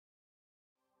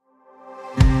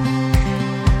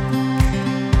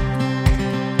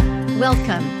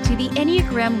Welcome to the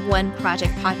Enneagram One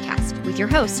Project podcast with your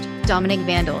host, Dominic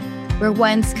Vandal, where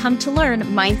ones come to learn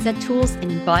mindset tools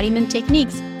and embodiment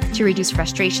techniques to reduce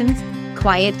frustrations,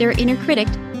 quiet their inner critic,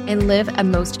 and live a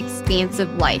most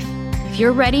expansive life. If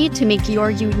you're ready to make your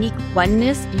unique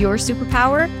oneness your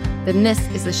superpower, then this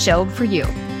is the show for you.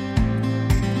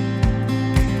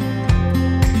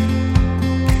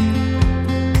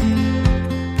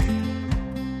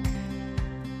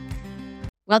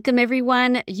 Welcome,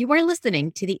 everyone. You are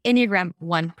listening to the Enneagram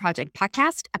One Project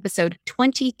podcast, episode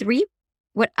 23,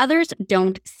 What Others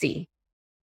Don't See.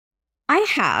 I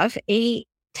have a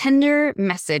tender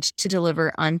message to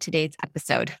deliver on today's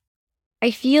episode.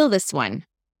 I feel this one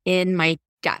in my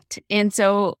gut, and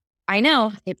so I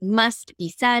know it must be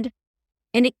said,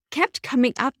 and it kept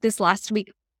coming up this last week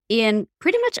in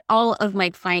pretty much all of my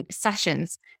client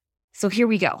sessions. So here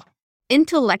we go.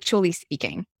 Intellectually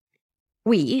speaking,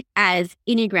 we, as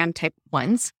Enneagram Type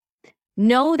 1s,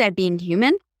 know that being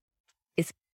human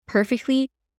is perfectly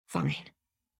fine.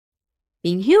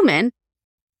 Being human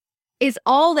is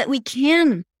all that we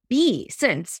can be,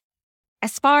 since,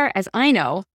 as far as I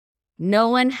know, no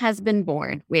one has been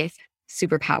born with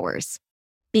superpowers.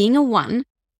 Being a 1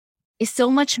 is so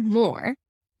much more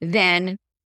than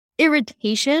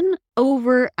irritation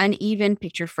over uneven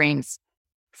picture frames,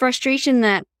 frustration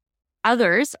that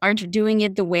others aren't doing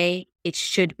it the way it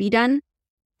should be done,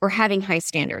 or having high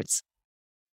standards.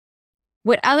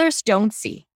 What others don't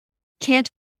see, can't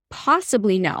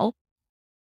possibly know,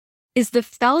 is the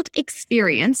felt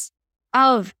experience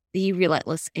of the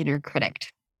relentless inner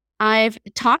critic. I've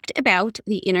talked about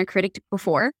the inner critic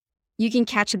before. You can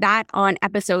catch that on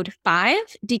episode 5,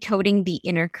 Decoding the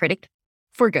Inner Critic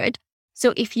for Good.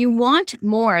 So if you want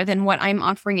more than what I'm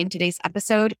offering in today's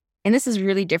episode, and this is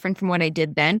really different from what I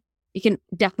did then, you can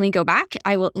definitely go back.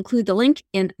 I will include the link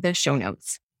in the show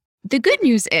notes. The good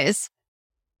news is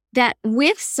that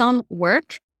with some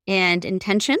work and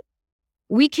intention,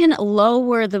 we can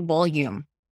lower the volume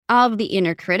of the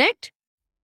inner critic,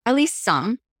 at least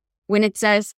some, when it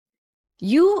says,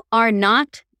 you are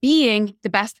not being the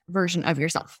best version of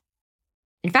yourself.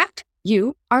 In fact,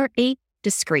 you are a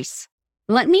disgrace.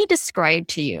 Let me describe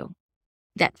to you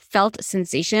that felt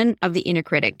sensation of the inner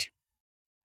critic,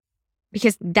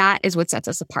 because that is what sets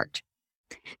us apart.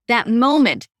 That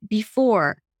moment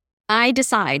before I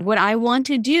decide what I want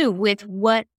to do with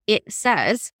what it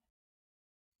says.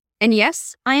 And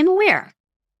yes, I am aware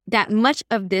that much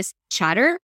of this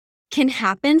chatter can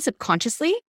happen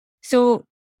subconsciously. So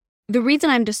the reason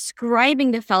I'm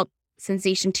describing the felt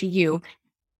sensation to you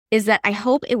is that I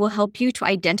hope it will help you to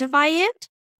identify it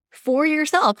for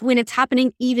yourself when it's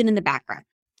happening even in the background.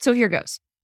 So here goes.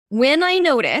 When I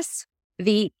notice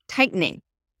the tightening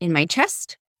in my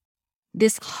chest,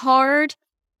 this hard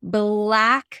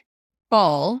black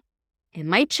ball in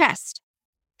my chest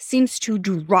seems to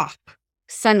drop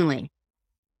suddenly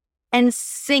and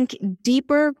sink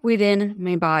deeper within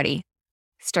my body.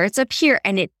 Starts up here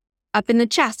and it up in the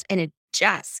chest, and it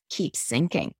just keeps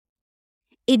sinking.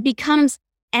 It becomes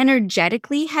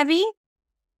energetically heavy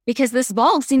because this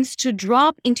ball seems to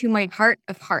drop into my heart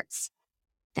of hearts,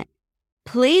 that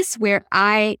place where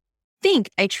I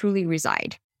think I truly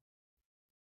reside.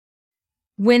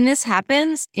 When this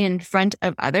happens in front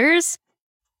of others,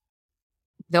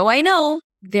 though I know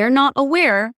they're not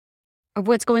aware of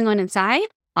what's going on inside,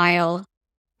 I'll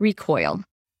recoil.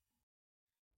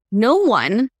 No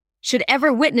one should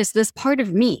ever witness this part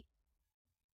of me.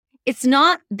 It's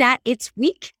not that it's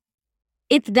weak,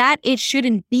 it's that it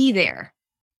shouldn't be there.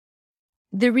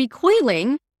 The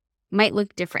recoiling might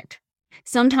look different.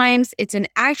 Sometimes it's an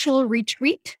actual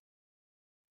retreat.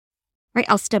 Right,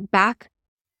 I'll step back.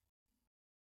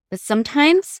 But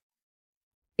sometimes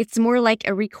it's more like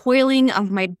a recoiling of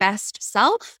my best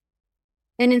self.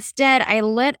 And instead, I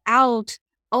let out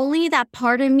only that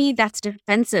part of me that's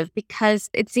defensive because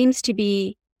it seems to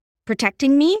be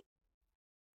protecting me.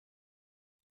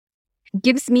 It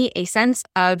gives me a sense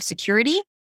of security,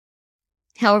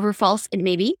 however false it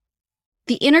may be.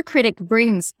 The inner critic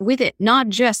brings with it not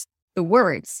just the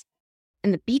words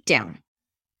and the beatdown,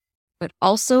 but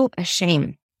also a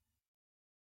shame.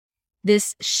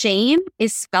 This shame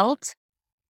is felt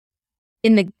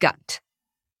in the gut.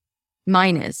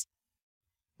 Mine is.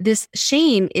 This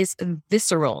shame is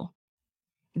visceral.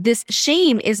 This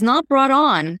shame is not brought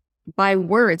on by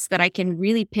words that I can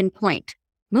really pinpoint.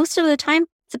 Most of the time,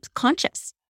 it's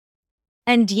subconscious.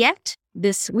 And yet,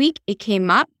 this week, it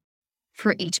came up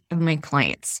for each of my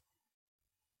clients.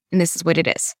 And this is what it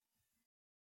is.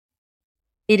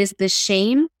 It is the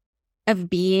shame of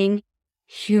being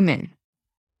human.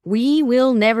 We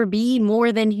will never be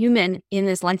more than human in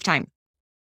this lifetime.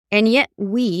 And yet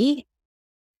we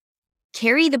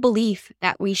carry the belief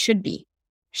that we should be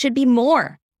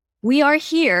more. We are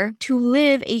here to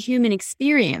live a human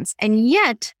experience. And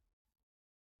yet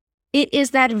it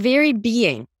is that very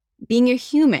being a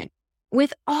human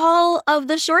with all of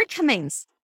the shortcomings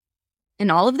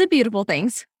and all of the beautiful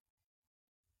things,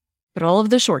 but all of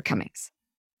the shortcomings.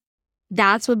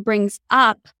 That's what brings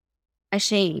up a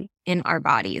shame in our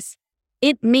bodies.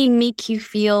 It may make you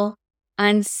feel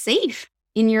unsafe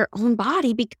in your own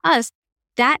body because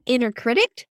that inner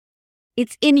critic,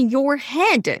 it's in your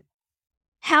head.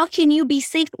 How can you be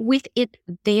safe with it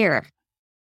there?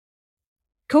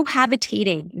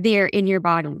 Cohabitating there in your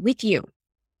body with you.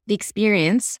 The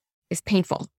experience is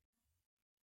painful.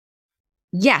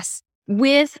 Yes,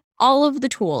 with all of the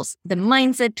tools, the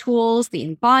mindset tools, the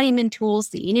embodiment tools,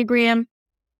 the Enneagram,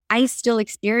 I still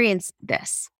experience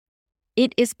this.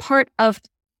 It is part of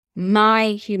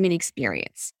my human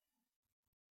experience.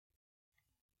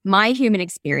 My human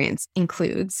experience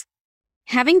includes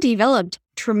having developed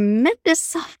tremendous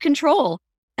self-control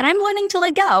that I'm wanting to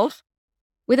let go,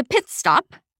 with a pit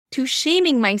stop to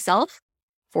shaming myself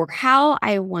for how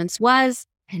I once was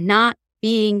and not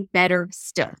being better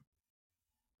still.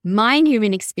 My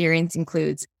human experience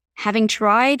includes having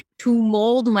tried to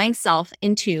mold myself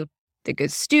into the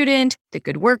good student, the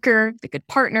good worker, the good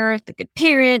partner, the good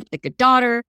parent, the good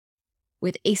daughter,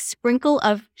 with a sprinkle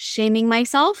of shaming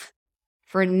myself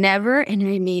for never, and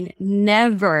I mean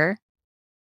never,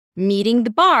 meeting the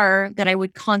bar that I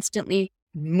would constantly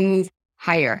move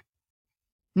higher.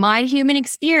 My human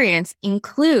experience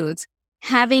includes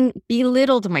having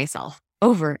belittled myself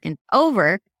over and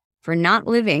over for not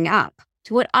living up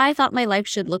to what I thought my life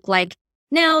should look like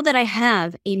now that I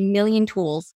have a million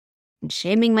tools, and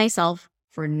shaming myself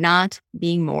for not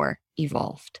being more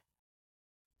evolved.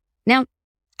 Now,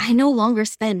 I no longer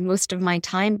spend most of my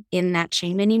time in that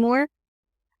shame anymore.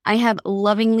 I have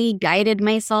lovingly guided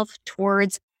myself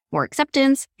towards more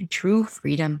acceptance and true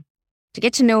freedom to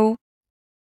get to know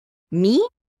me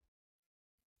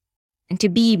and to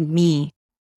be me.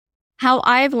 How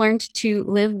I've learned to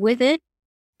live with it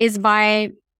is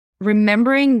by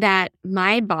remembering that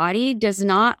my body does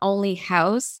not only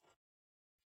house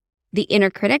the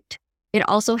inner critic, it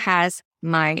also has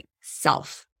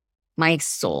myself, my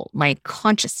soul, my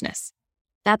consciousness.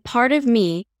 That part of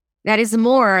me that is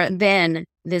more than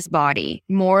this body,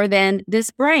 more than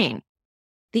this brain,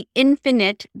 the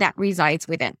infinite that resides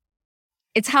within.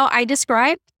 It's how I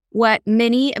describe what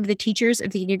many of the teachers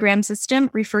of the Enneagram system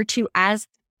refer to as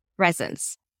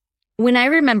presence. When I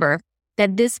remember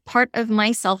that this part of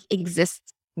myself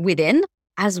exists within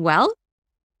as well,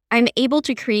 I'm able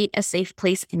to create a safe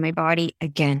place in my body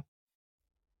again.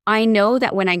 I know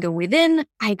that when I go within,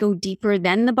 I go deeper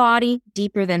than the body,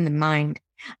 deeper than the mind.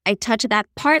 I touch that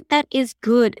part that is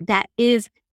good, that is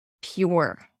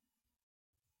pure.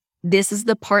 This is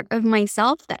the part of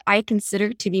myself that I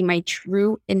consider to be my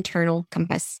true internal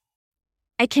compass.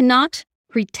 I cannot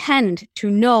pretend to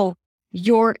know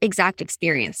your exact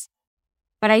experience,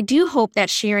 but I do hope that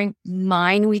sharing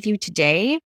mine with you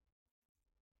today,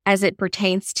 as it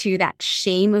pertains to that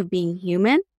shame of being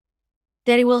human,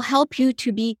 that it will help you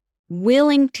to be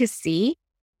willing to see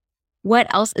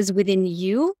what else is within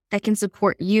you that can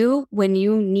support you when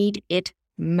you need it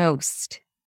most.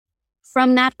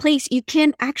 From that place, you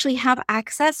can actually have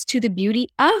access to the beauty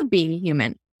of being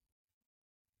human,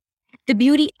 the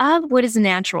beauty of what is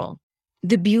natural,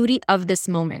 the beauty of this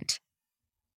moment.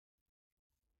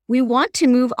 We want to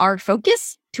move our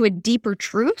focus to a deeper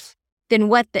truth than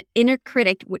what the inner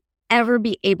critic would ever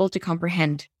be able to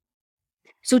comprehend.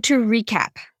 So to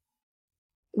recap,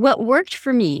 what worked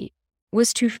for me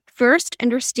was to first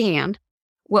understand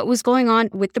what was going on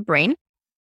with the brain,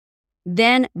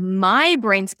 then my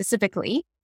brain specifically,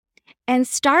 and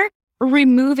start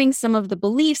removing some of the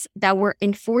beliefs that were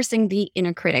enforcing the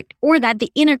inner critic, or that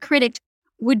the inner critic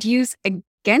would use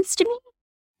against me,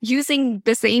 using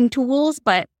the same tools,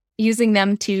 but using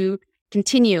them to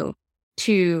continue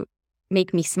to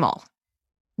make me small.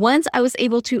 Once I was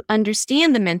able to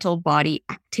understand the mental body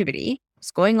activity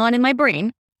that's going on in my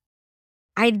brain,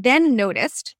 I then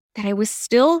noticed that I was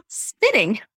still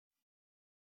spinning.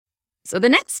 So the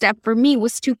next step for me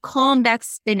was to calm that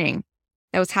spinning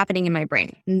that was happening in my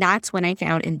brain. And that's when I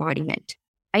found embodiment.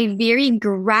 I very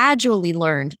gradually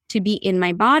learned to be in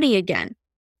my body again.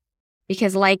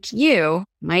 Because like you,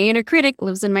 my inner critic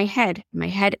lives in my head. My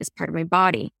head is part of my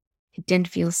body. It didn't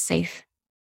feel safe.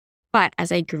 But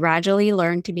as I gradually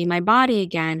learned to be my body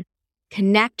again,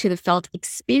 connect to the felt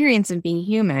experience of being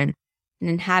human and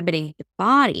inhabiting the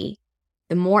body,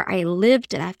 the more I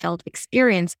lived that felt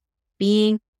experience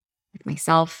being with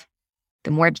myself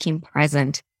the more I became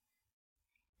present.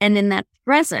 And in that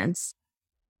presence,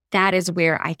 that is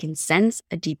where I can sense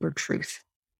a deeper truth.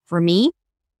 For me,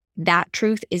 that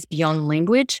truth is beyond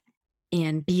language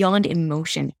and beyond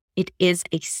emotion. It is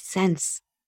a sense.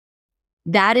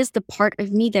 That is the part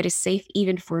of me that is safe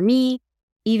even for me,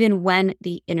 even when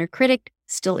the inner critic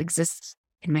still exists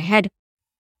in my head,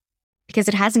 because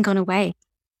it hasn't gone away.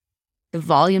 The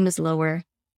volume is lower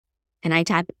and I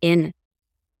tap in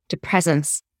to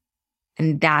presence,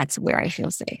 and that's where I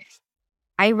feel safe.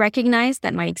 I recognize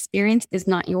that my experience is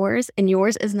not yours and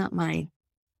yours is not mine.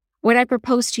 What I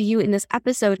propose to you in this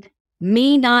episode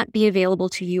may not be available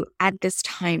to you at this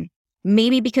time,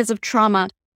 maybe because of trauma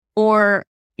or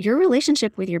your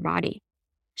relationship with your body.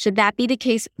 Should that be the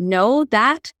case, know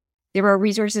that there are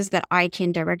resources that I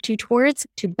can direct you towards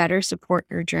to better support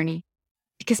your journey.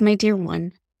 Because my dear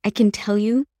one, I can tell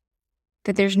you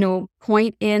that there's no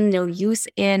point in, no use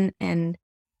in, and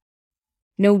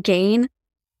no gain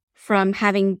from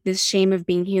having this shame of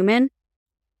being human.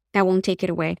 That won't take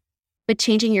it away. But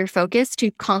changing your focus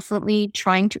to constantly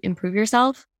trying to improve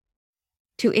yourself,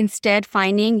 to instead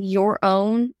finding your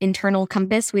own internal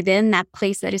compass within that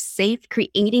place that is safe,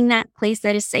 creating that place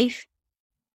that is safe,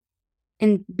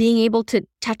 and being able to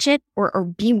touch it or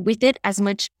be with it as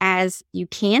much as you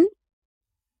can,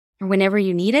 or whenever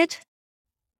you need it,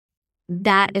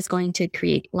 that is going to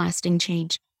create lasting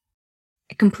change.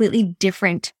 A completely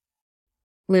different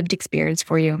lived experience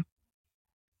for you.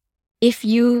 If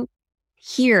you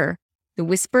hear the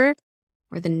whisper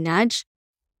or the nudge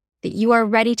that you are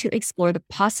ready to explore the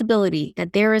possibility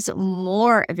that there is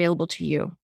more available to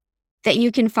you, that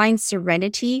you can find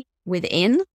serenity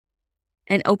within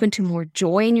and open to more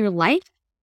joy in your life,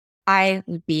 I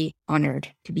would be honored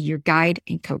to be your guide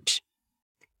and coach.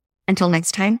 Until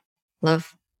next time,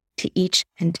 love to each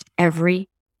and every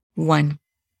one.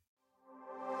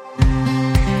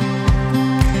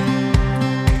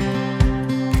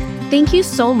 Thank you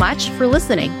so much for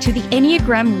listening to the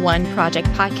Enneagram One Project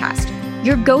podcast,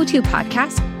 your go-to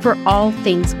podcast for all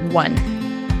things one.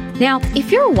 Now,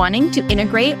 if you're wanting to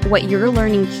integrate what you're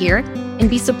learning here and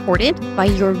be supported by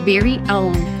your very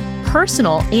own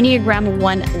personal Enneagram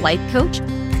One life coach,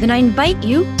 then I invite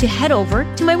you to head over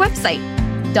to my website,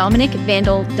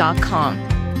 DominiqueVandal.com.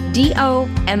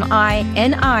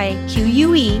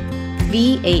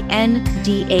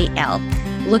 DominiqueVandal.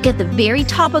 Look at the very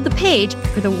top of the page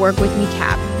for the Work With Me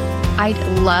tab. I'd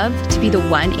love to be the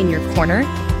one in your corner,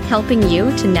 helping you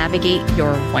to navigate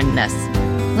your oneness.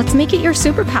 Let's make it your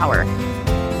superpower.